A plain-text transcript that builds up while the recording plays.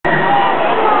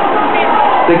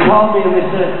They called me and they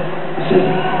said,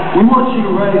 we want you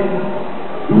to write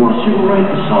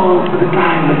the song for the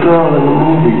guy and the girl in the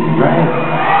movie, right?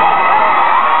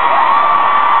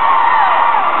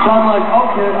 So I'm like,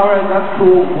 okay, alright, that's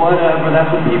cool, whatever, that's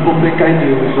what people think I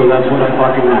do, so that's what I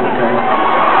fucking do, okay?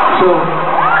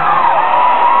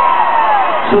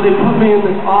 So they put me in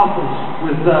this office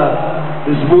with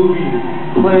this movie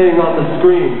playing on the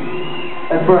screen,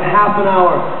 and for half an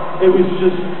hour, it was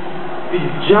just these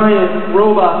giant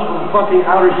robots from fucking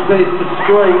outer space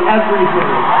destroying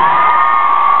everything.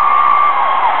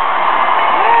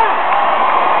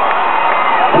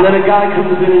 And then a guy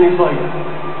comes in and he's like,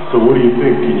 so what do you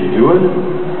think? Can you do it?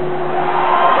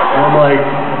 And I'm like,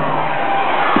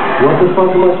 what the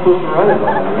fuck am I supposed to write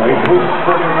about? Like,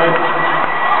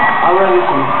 I'm writing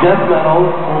some death metal.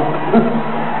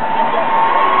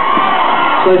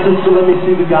 So I said, so let me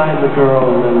see the guy and the girl,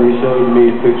 and then they showed me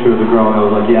a picture of the girl, and I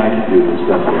was like, yeah, I can do this,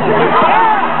 definitely.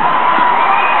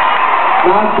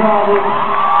 Not a problem.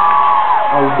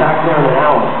 I was back there in an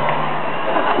hour.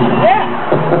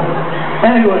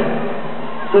 Anyway,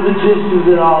 so the gist of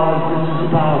it all is this is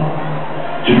about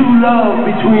true love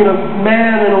between a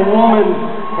man and a woman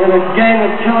and a gang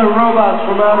of killer robots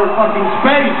from outer fucking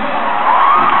space.